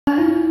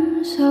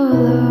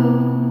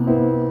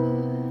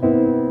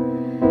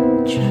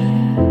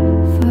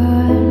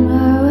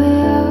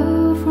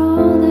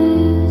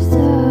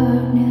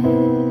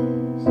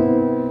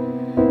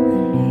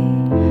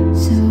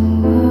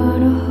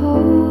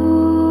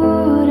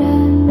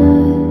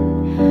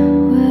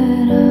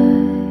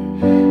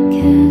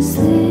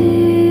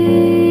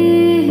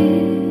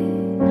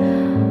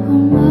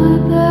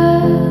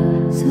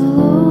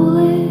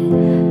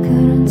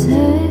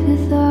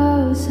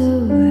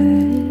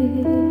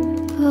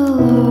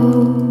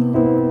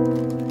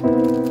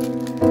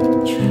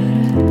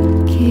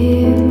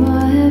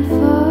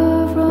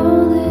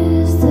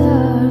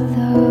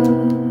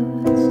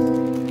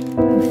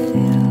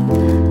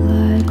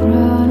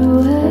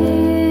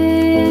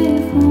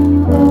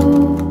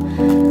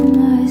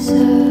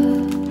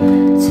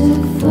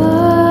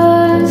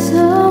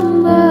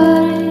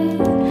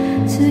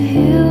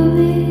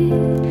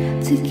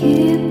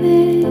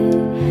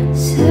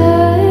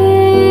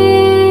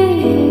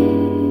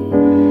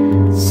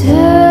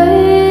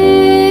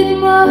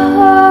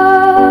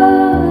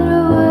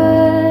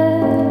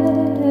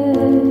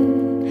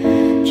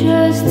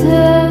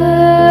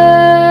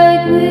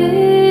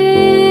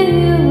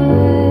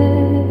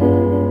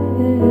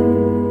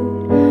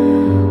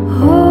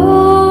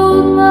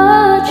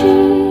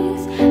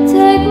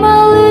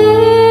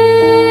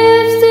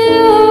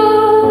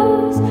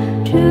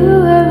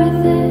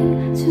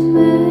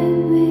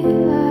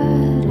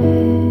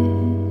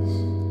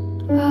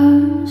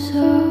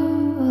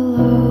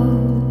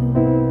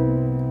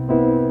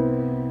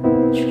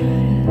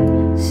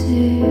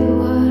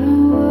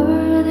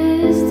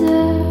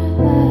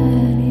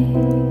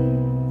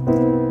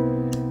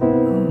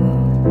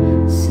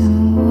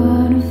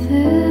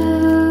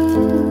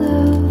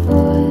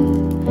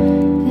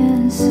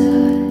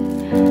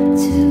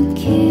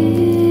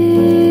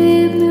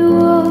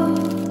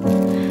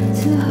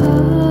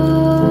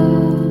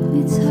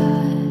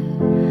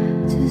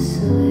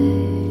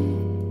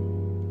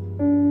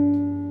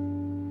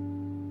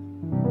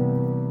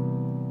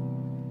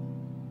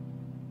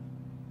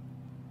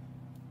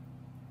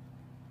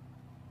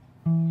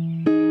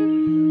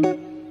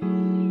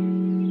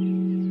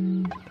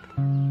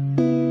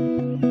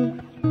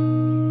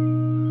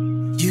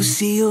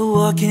see her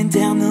walking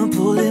down the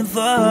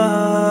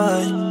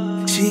boulevard.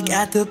 She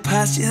got the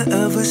posture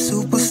of a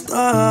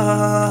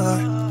superstar.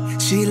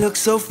 She looks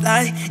so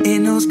fly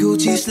in those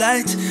Gucci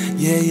slides.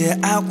 Yeah, yeah,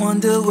 I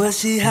wonder what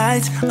she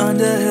hides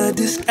under her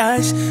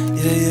disguise.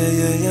 Yeah, yeah,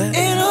 yeah, yeah.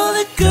 And all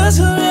the girls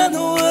around the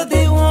world,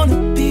 they wanna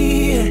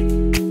be her.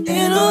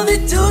 And all the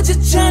dudes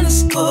are trying to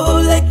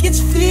score like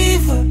it's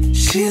fever.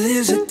 She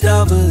lives a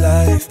double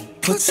life,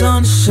 puts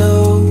on a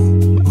show.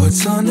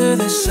 What's under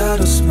the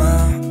subtle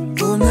smile,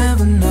 we'll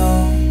never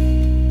know.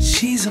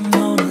 She's a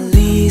Mona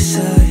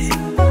Lisa.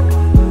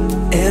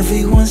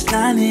 Everyone's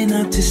lining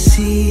up to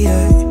see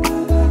her.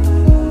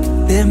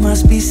 There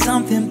must be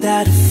something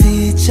about her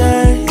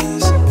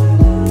features.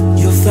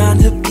 You'll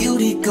find her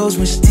beauty goes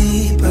much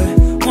deeper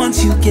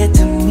once you get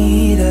to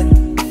meet her.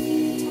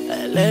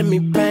 Let me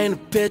paint a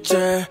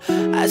picture.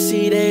 I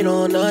see they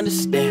don't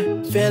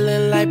understand.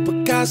 Feeling like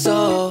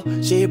Picasso.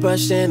 She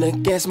brushing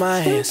against my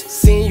hands.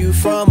 Seen you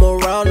from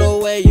around the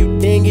way. You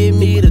didn't give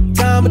me the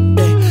time of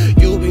day.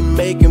 You be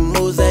making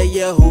moves that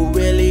yeah, who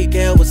really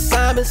care what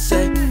Simon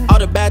say? All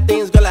the bad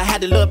things, girl, I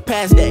had to look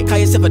past that. Call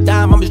yourself a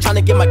dime, I'm just trying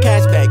to get my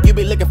cash back. You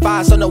be looking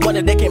fine, so no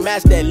wonder they can't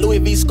match that. Louis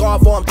V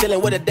scarf, or I'm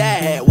chilling with a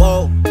dad hat.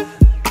 Whoa,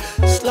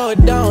 slow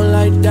it down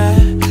like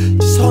that.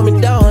 Just hold me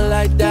down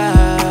like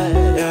that.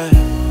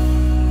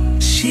 Yeah.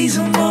 She's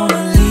a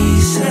Mona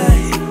Lisa.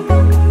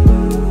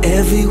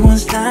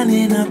 Everyone's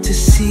lining up to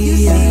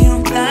see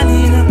her.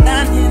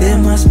 There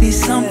must be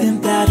something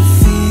about her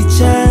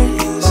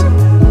features.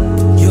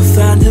 You'll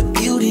find her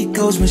beauty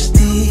goes much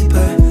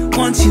deeper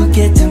once you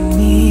get to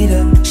meet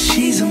her.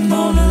 She's a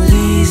Mona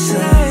Lisa.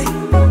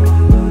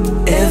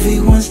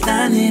 Everyone's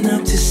lining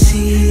up to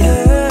see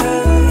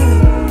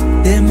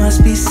her. There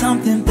must be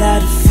something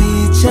about her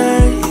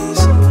features.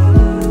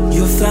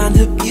 You'll find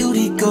her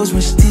beauty goes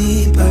much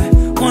deeper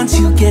once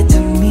you get to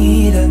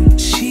meet her.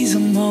 She's a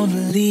Mona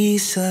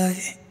Lisa.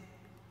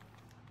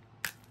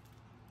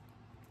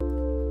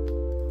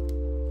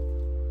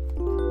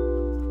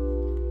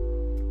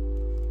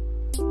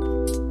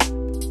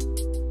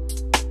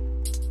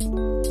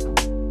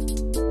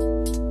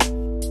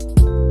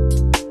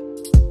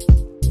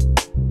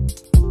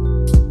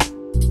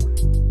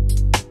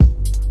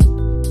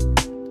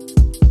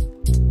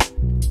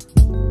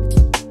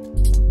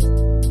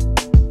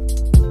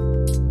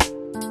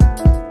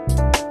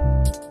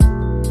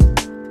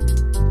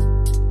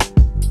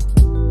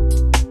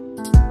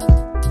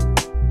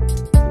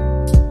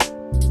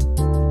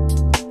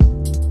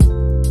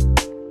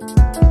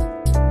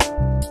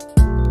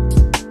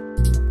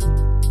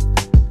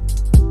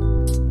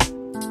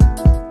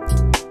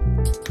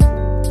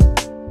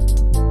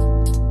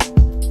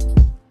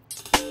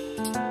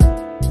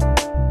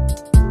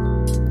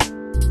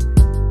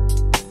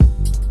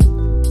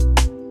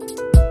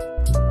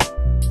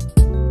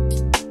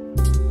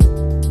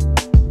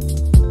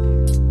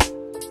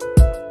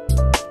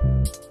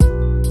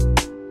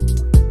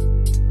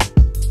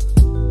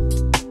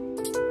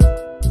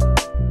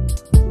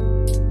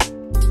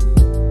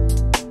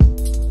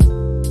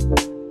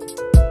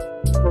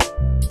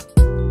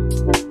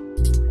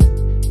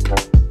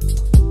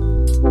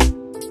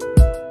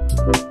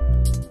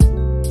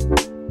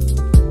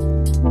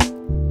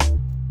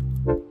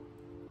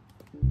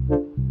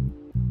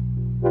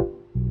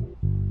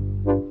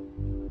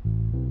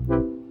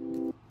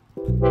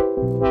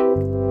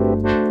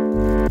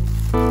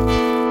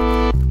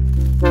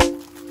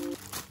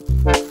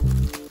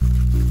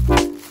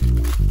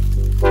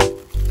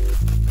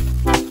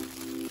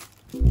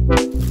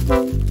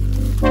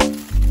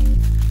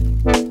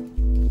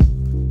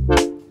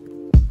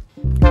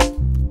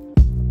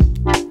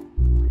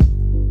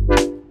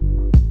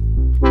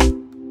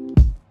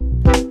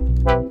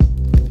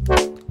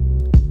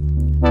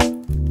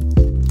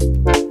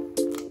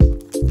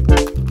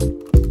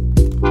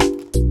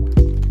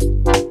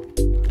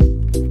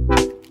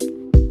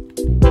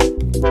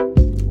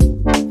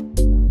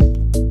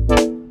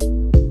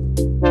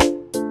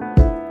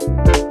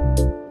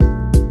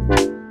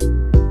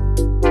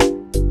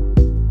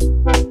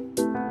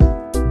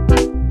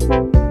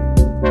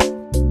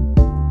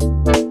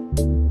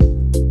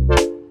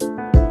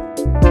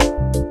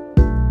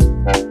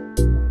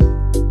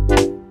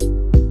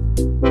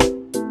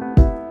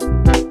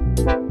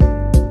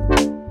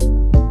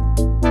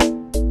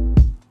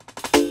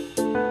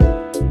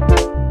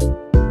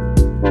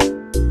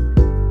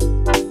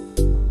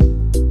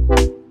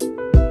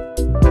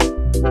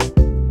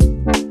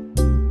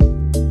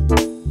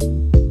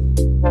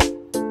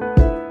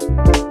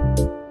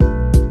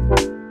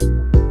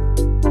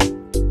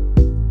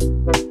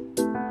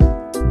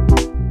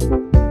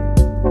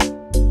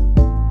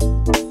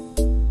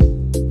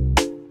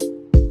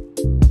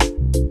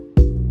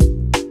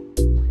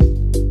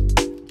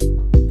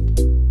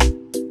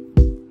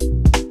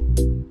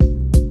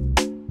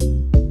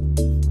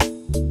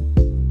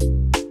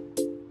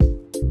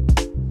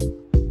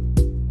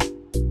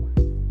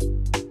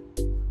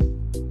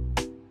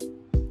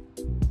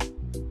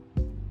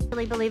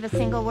 Believe a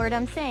single word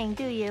I'm saying,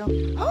 do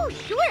you? Oh,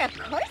 sure, of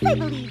course I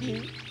believe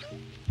you.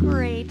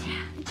 Great.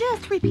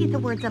 Just repeat the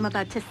words I'm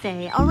about to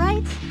say, all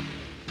right?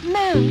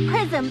 Moon,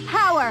 prism,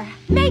 power,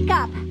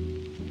 makeup.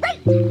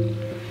 Right! Moon,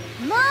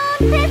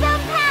 prism,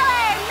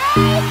 power,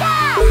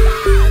 makeup!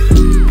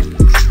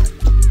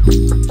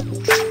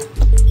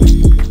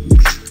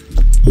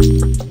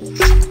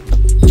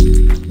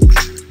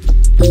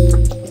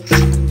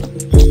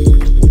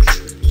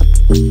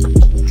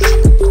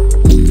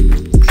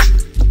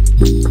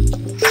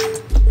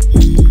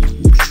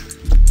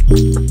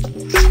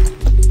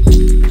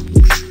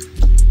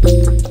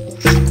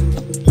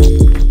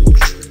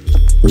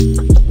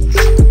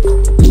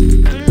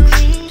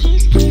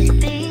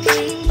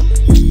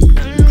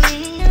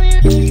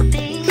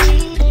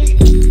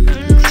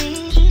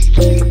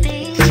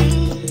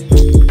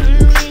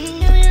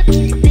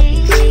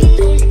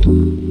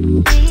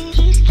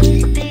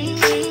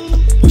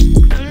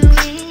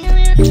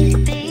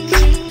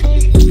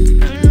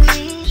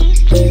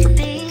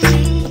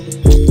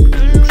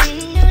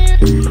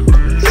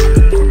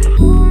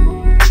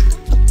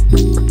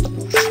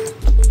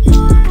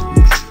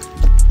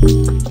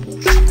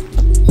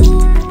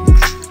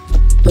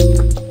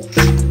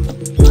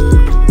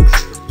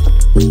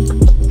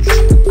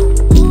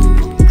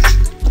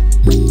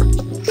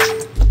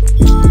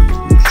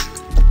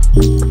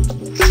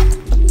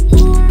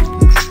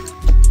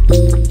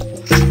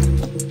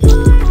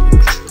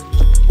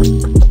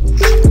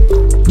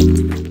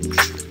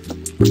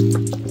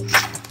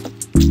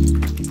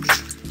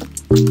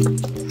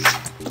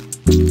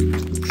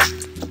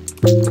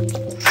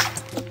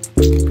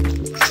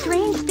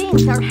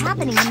 Are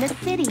happening in this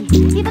city.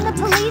 Even the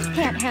police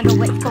can't handle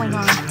what's going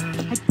on.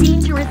 A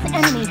dangerous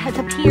enemy has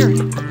appeared.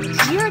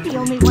 You're the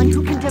only one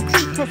who can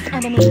defeat this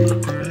enemy.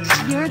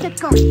 You're the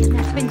guardian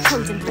that's been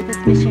chosen for this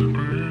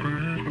mission.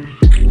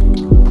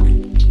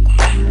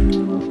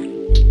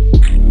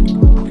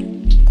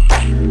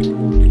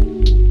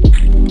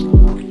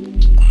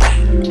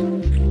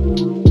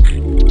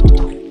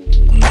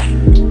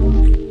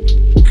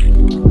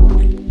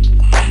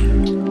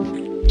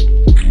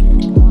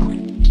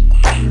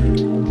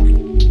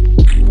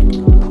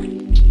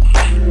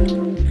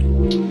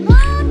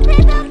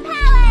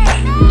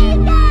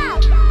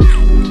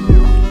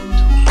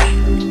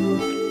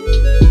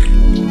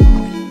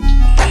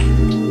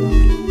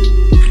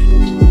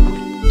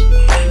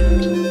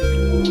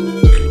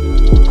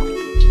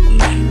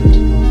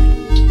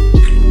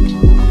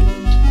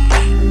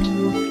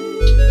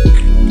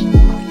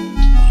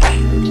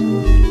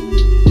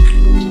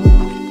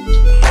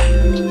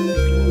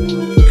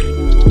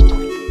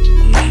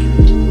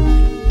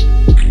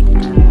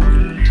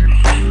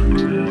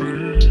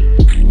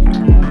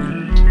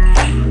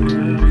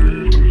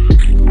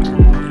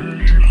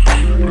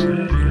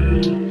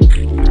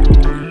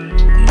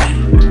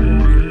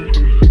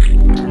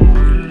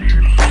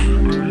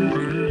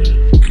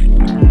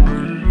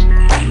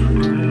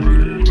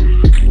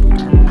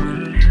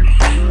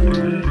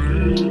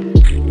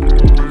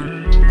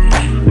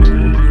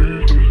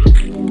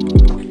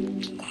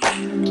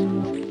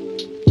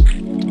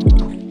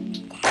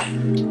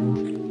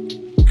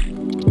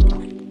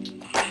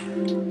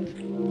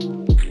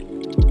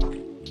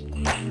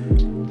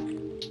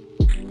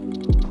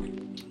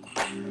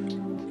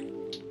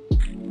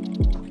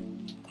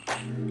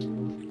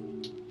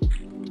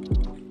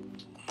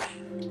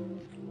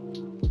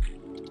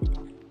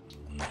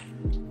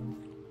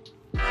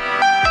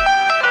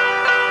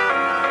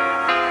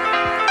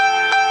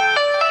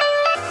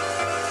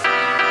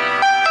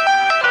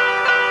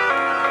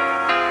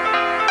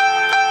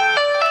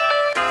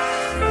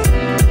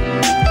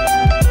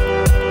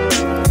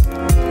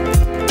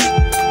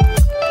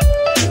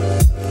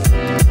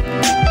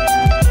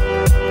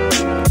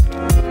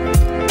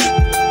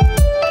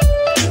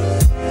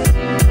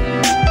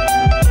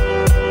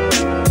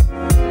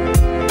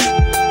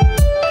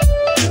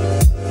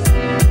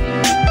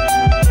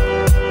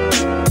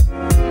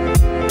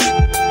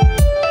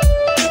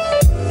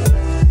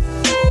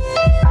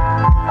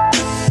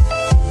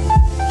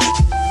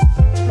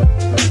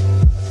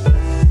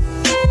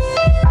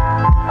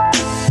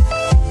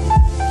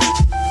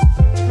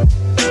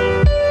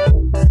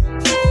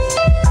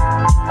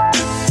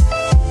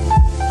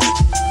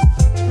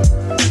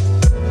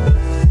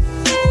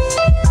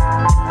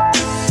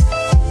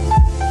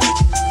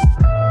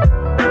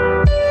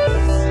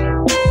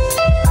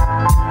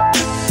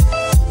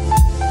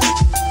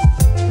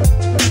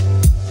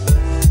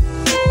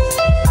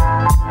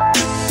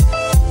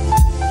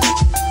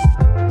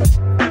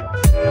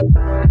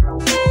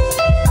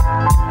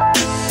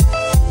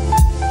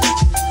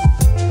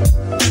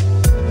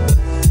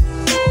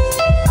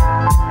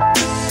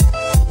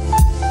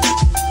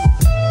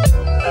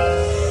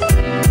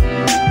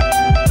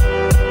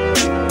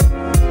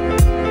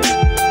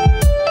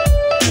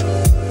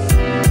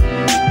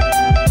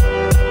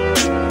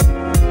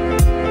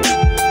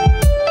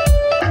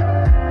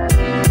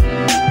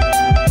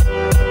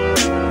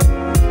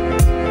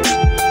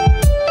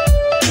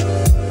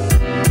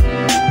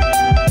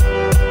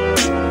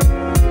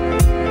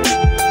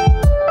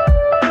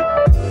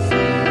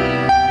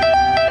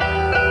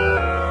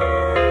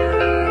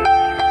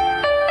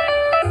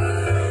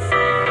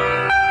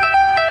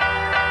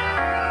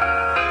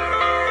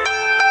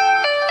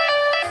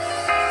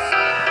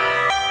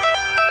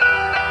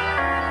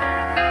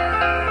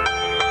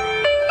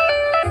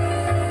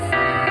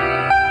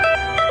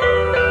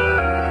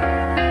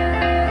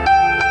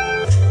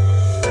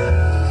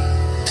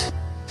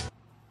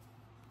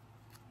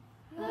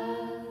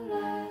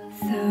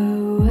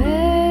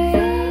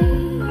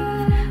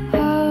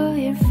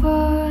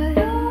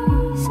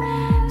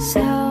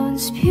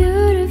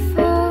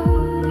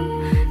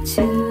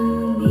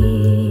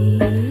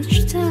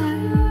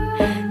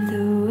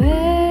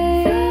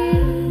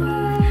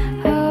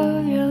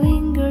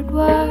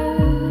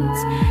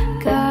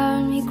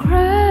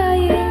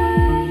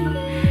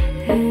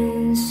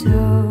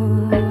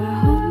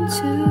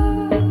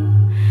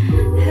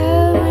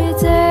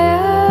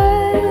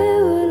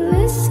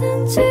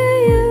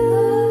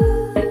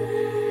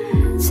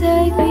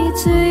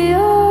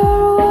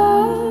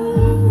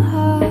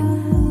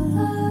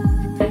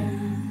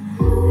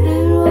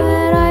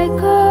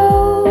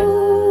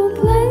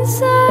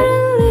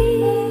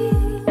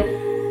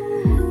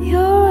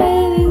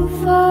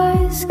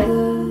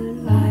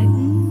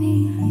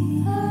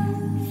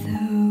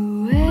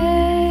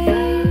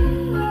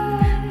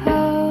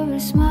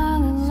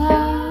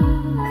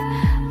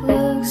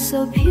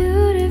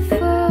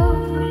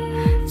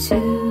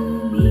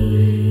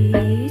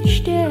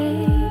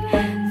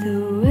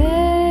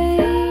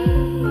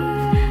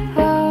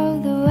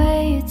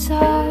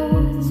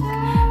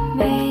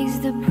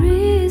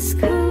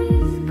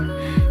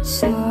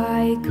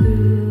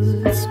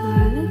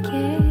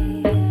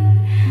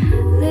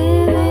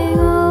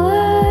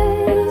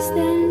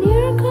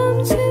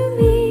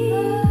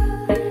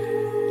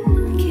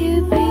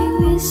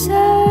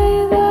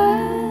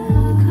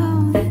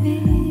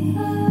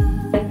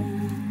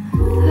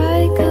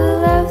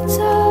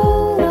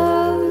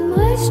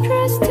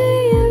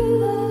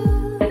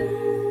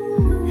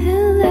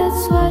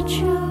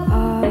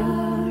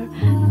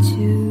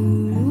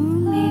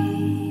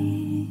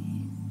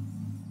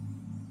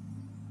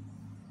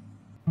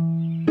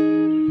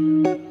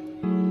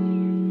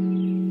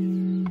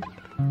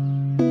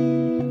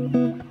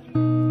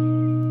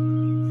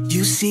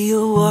 see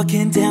her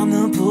walking down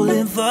the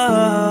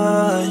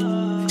boulevard.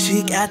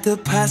 She got the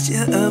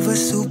posture of a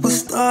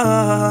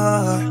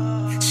superstar.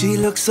 She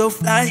looks so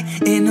fly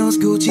in those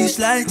Gucci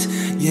slides.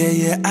 Yeah,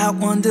 yeah, I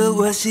wonder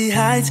what she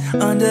hides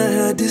under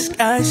her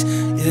disguise.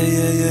 Yeah,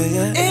 yeah, yeah,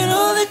 yeah. And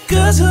all the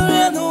girls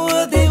around the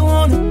world, they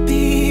wanna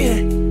be her.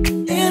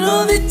 And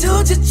all the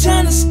dudes are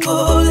trying to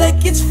score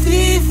like it's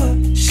fever.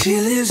 She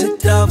lives a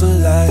double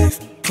life,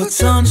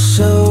 puts on a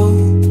show.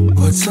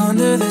 What's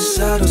under the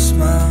subtle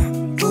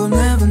smile, we'll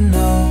never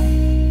know.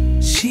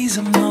 She's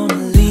a Mona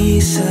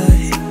Lisa.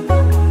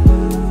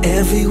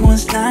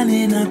 Everyone's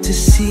lining up to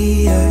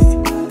see her.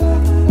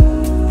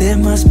 There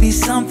must be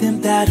something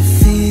about her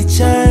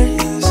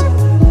features.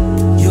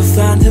 You'll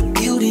find her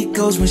beauty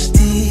goes much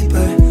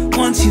deeper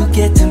once you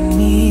get to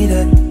meet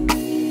her.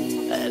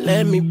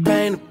 Let me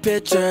paint a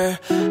picture.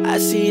 I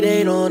see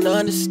they don't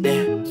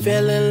understand.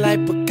 Feeling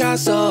like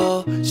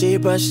Picasso. She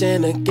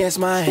brushing against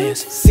my hands.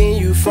 Seen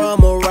you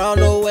from around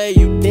the way.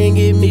 You didn't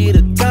give me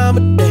the time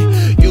of day.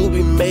 You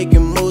be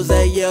making moves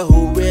that yeah,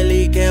 who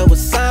really care what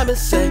Simon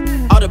say?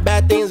 All the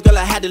bad things, girl,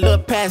 I had to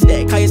look past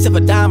that. Call yourself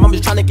a dime, I'm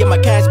just trying to get my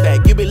cash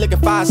back. You be looking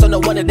fine, so no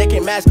wonder they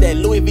can't match that.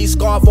 Louis V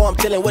scarf, or I'm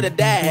chilling with a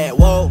dad hat.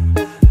 Whoa,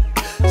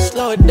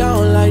 slow it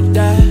down like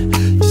that.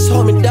 Just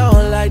hold me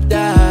down like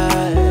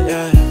that.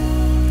 Yeah.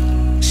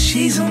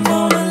 She's a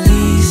Mona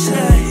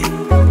Lisa.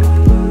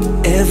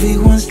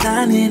 Everyone's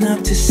lining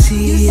up to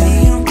see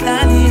her.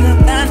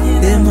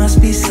 There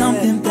must be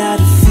something about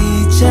her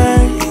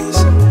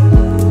features.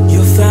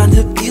 You'll find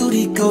her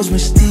beauty goes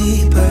much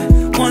deeper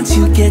once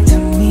you get to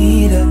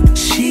meet her.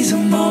 She's a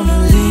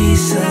Mona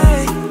Lisa.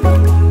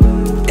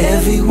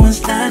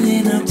 Everyone's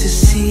lining up to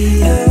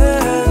see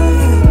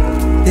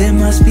her. There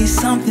must be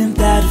something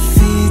about her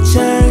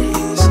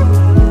features.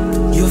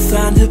 You'll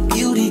find her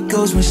beauty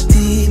goes much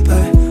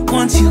deeper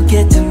once you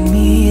get to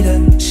meet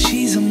her.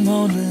 She's a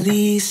Mona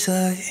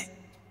Lisa.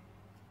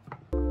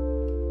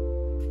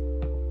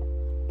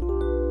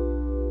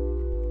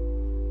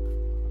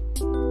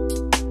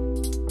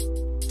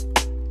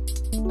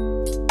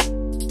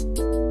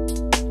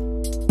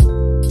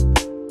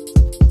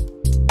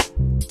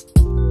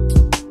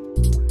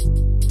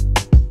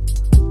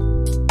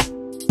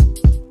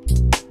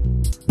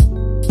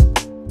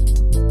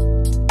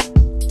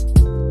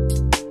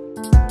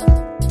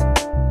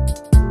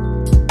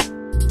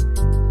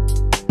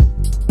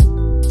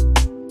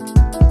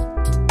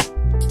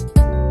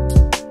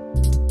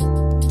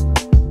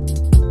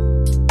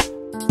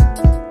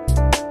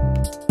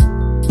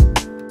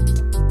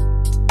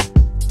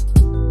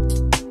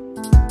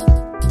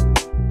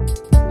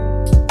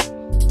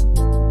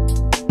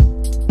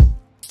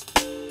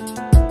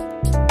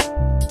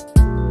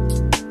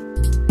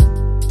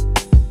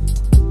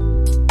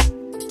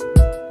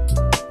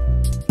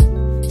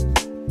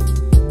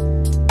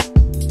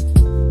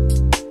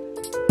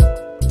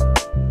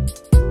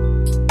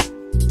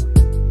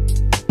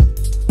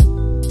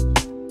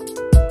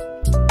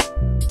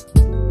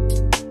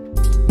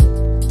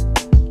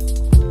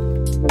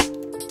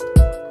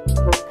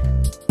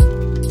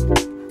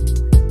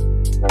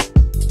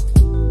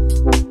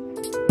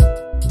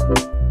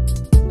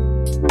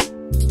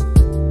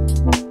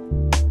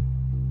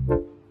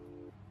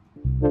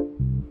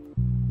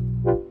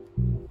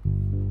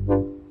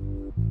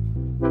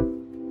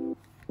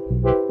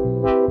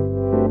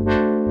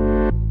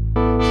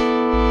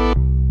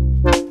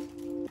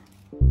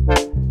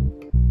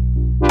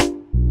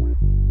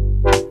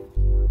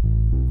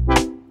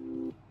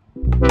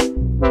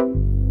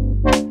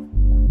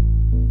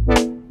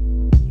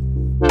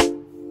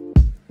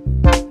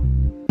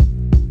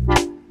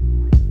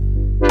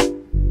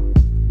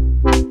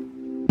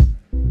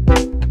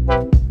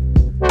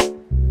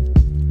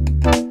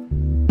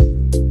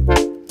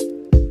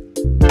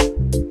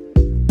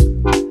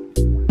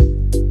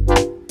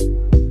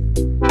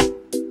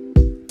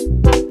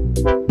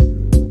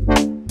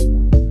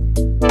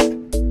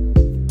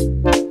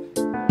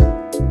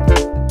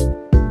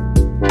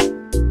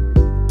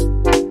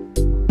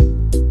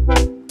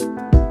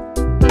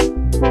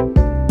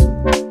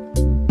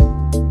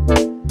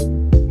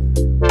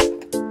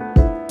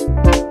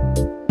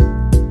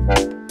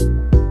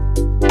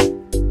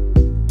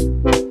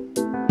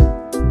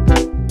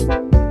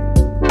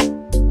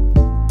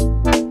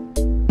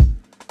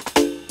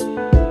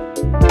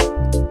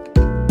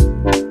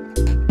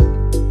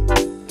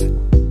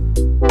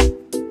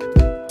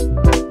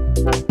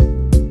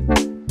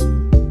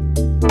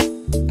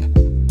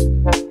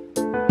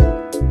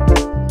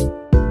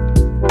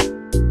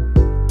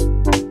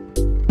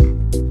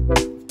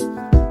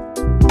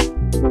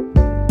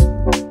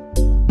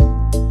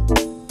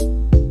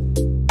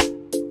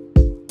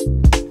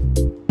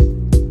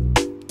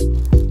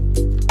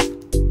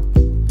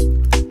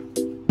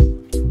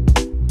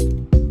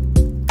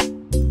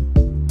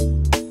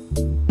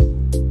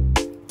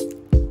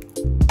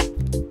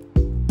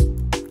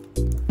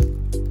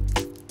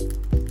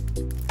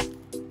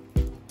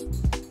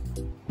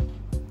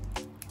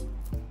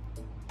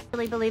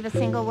 Really believe a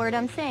single word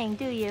I'm saying,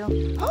 do you?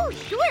 Oh,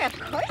 sure, of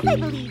course I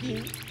believe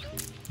you.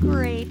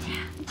 Great.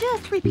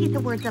 Just repeat the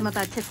words I'm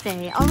about to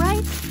say,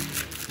 alright?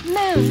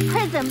 Moon,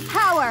 prism,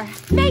 power,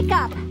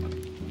 makeup!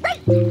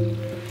 Right! Moon,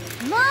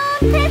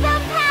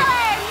 prism,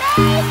 power,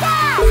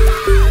 makeup!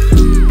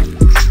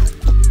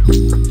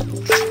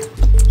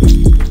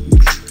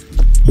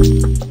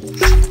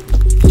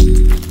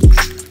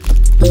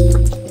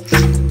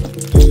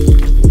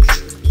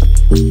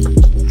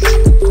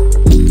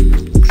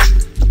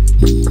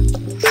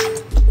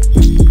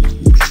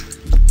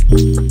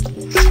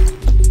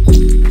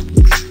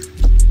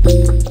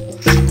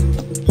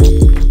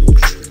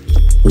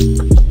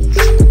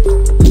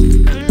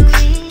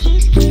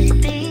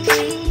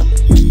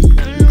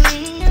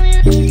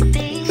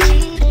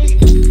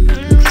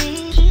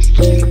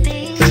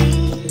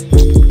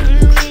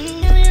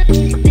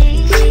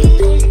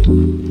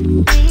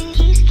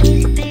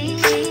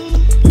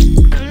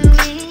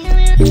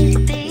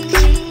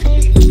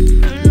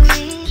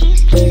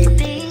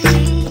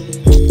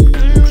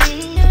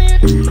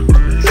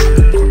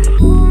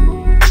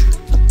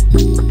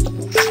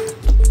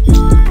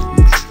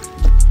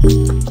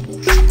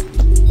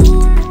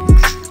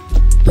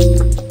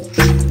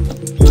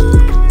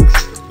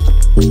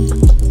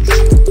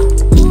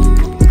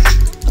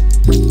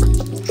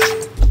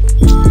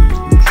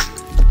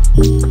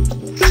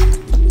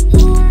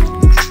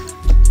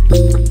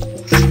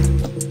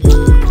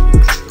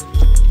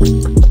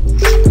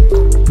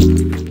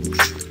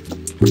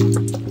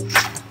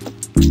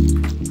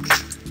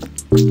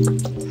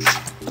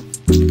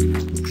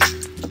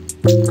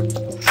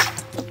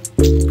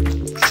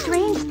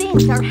 Strange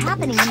things are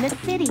happening in this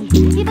city.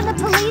 Even the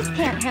police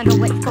can't handle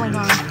what's going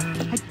on.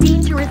 A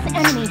dangerous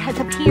enemy has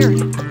appeared.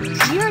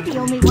 You're the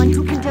only one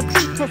who can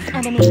defeat this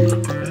enemy.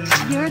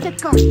 You're the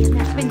guardian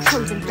that's been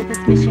chosen for this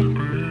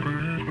mission.